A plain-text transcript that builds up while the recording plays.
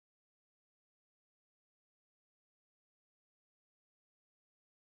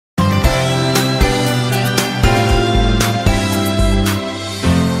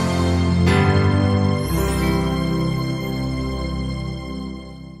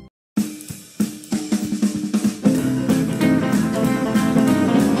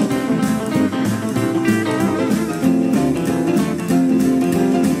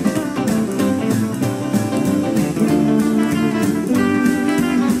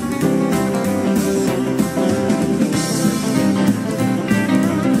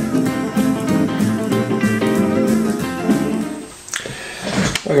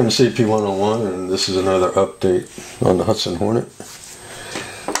Welcome to Ep1, and this is another update on the Hudson Hornet.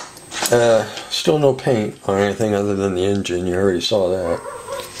 Still no paint on anything other than the engine. You already saw that.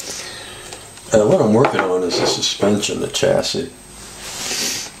 What I'm working on is the suspension, the chassis.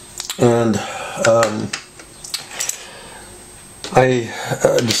 And I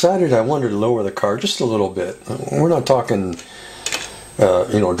decided I wanted to lower the car just a little bit. We're not talking,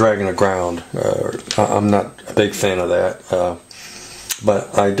 dragging the ground. I'm not a big fan of that.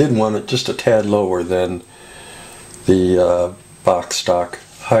 But I did want it just a tad lower than the box stock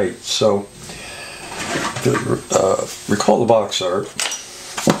height. So, recall the box art.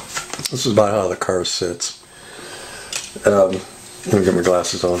 This is about how the car sits. Let me get my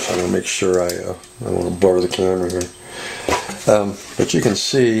glasses on, so I'm going to make sure I want to blur the camera here. But you can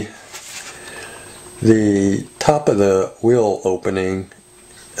see the top of the wheel opening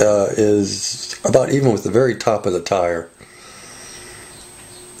is about even with the very top of the tire.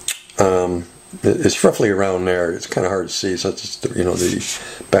 It's roughly around there. It's kind of hard to see since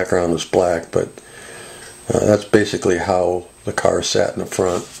the background is black, but that's basically how the car sat in the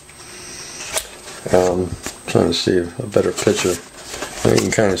front. Trying to see a better picture. You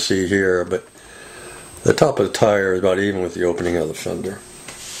can kind of see here, but the top of the tire is about even with the opening of the fender.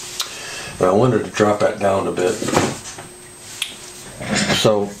 And I wanted to drop that down a bit.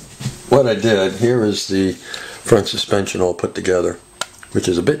 So what I did, here is the front suspension all put together, which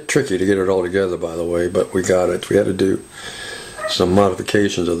is a bit tricky to get it all together, by the way, but we got it. We had to do some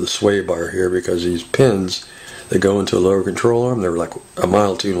modifications of the sway bar here because these pins that go into a lower control arm, they're like a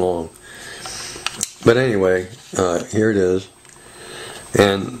mile too long. But anyway, here it is.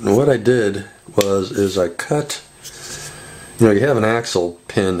 And what I did is I cut, you have an axle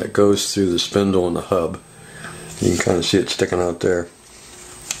pin that goes through the spindle and the hub. You can kind of see it sticking out there.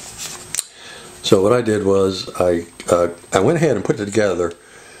 So what I did was I went ahead and put it together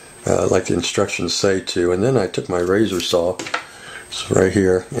like the instructions say to, and then I took my razor saw, so right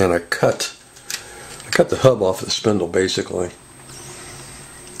here, and I cut the hub off the spindle basically,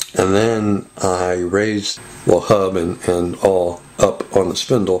 and then I raised hub and all up on the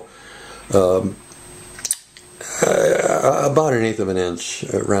spindle about 1/8 of an inch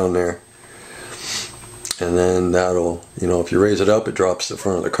around there, and then that'll, if you raise it up, it drops the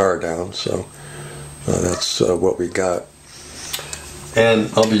front of the car down. So that's what we got.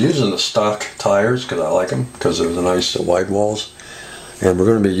 And I'll be using the stock tires because I like them, because they're the nice wide walls. And we're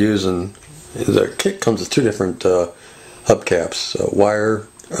going to be using, the kit comes with two different hubcaps, wire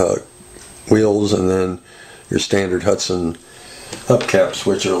wheels, and then your standard Hudson hubcaps,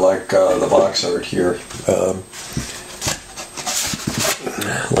 which are like the box art here.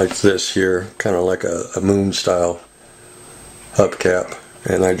 Like this here, kind of like a moon style hubcap.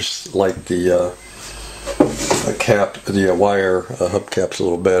 And I just like the wire hubcaps a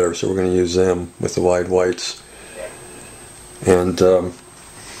little better, so we're going to use them with the wide whites. And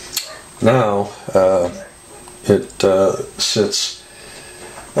now it sits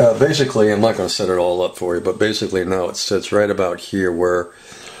basically, I'm not going to set it all up for you, but basically now it sits right about here where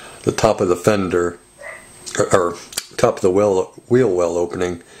the top of the fender or top of the wheel well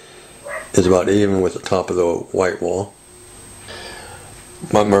opening is about even with the top of the white wall.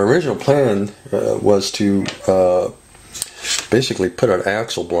 My original plan was to basically put an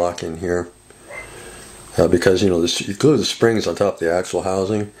axle block in here because you glue the springs on top of the axle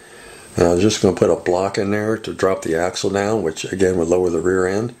housing, and I was just going to put a block in there to drop the axle down, which again would lower the rear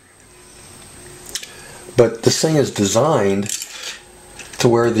end. But this thing is designed to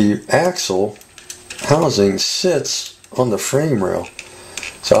where the axle housing sits on the frame rail,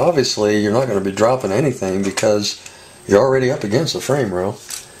 so obviously you're not going to be dropping anything because you're already up against the frame rail.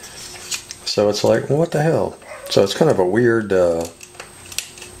 So it's like, well, what the hell? So it's kind of a weird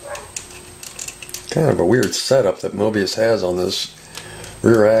setup that Mobius has on this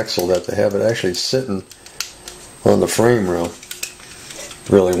rear axle, that they have it actually sitting on the frame rail.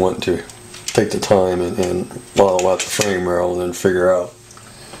 Really want to take the time and follow out the frame rail and then figure out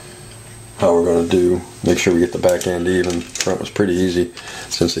how we're going to make sure we get the back end even. Front was pretty easy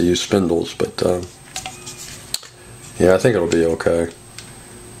since they use spindles, but yeah, I think it'll be okay.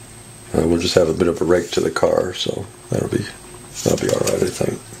 We'll just have a bit of a rake to the car, so that'll be alright, I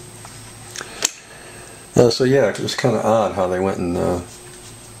think. So yeah, it was kind of odd how they went and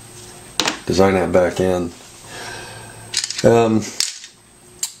designed that back end.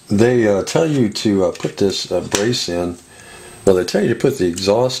 They tell you to put this brace in. Well, they tell you to put the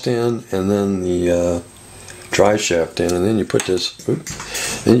exhaust in and then the drive shaft in, and then you put this.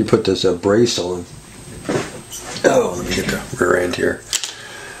 Brace on. Oh, let me get the rear end here.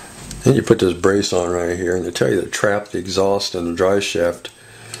 Then you put this brace on right here, and they tell you to trap the exhaust and the drive shaft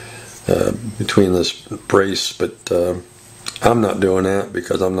between this brace, but I'm not doing that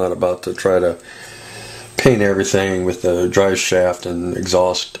because I'm not about to try to paint everything with the drive shaft and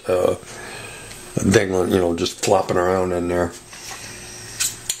exhaust dangling, just flopping around in there.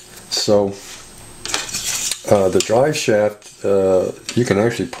 So the drive shaft you can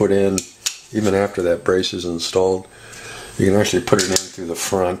actually put in even after that brace is installed. You can actually put it in through the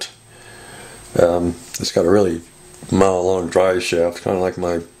front. It's got a really mile-long drive shaft, kind of like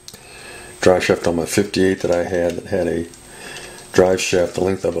my drive shaft on my 58 that I had, that had a drive shaft the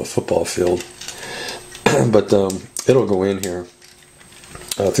length of a football field. But it'll go in here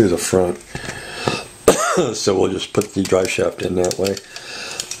through the front. So we'll just put the drive shaft in that way.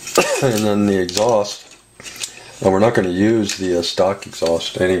 And then the exhaust, we're not going to use the stock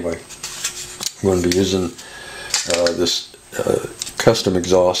exhaust anyway. I'm going to be using this custom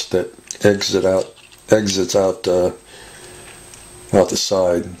exhaust that exits out the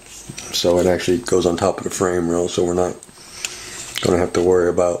side, so it actually goes on top of the frame rail, so we're not going to have to worry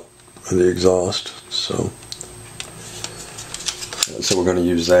about the exhaust. So we're going to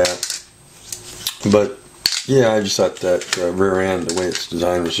use that. But yeah, I just thought that rear end, the way it's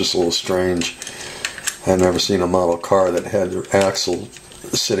designed, was just a little strange. I've never seen a model car that had their axle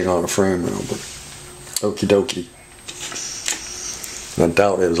sitting on a frame rail, but okie dokie. I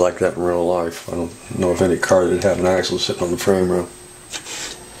doubt it was like that in real life. I don't know if any car that had an axle sitting on the frame rail.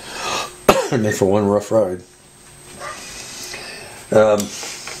 Made for one rough ride.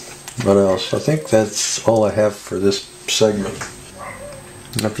 What else? I think that's all I have for this segment.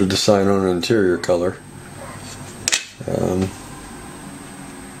 I have to decide on an interior color. I'll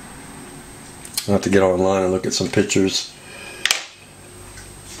have to get online and look at some pictures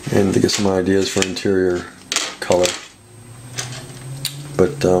and to get some ideas for interior color.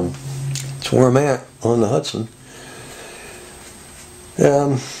 But that's where I'm at on the Hudson.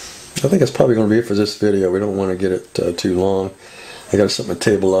 I think that's probably going to be it for this video. We don't want to get it too long. I got to set my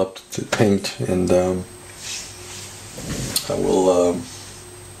table up to paint, and I will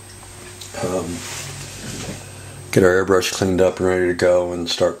get our airbrush cleaned up and ready to go and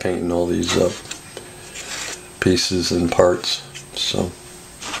start painting all these pieces and parts. So,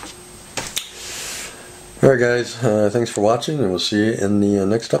 alright guys, thanks for watching, and we'll see you in the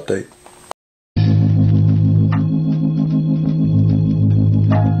next update.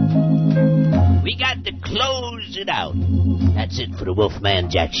 We got to close it out. That's it for the Wolfman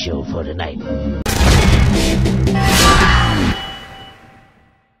Jack Show for tonight.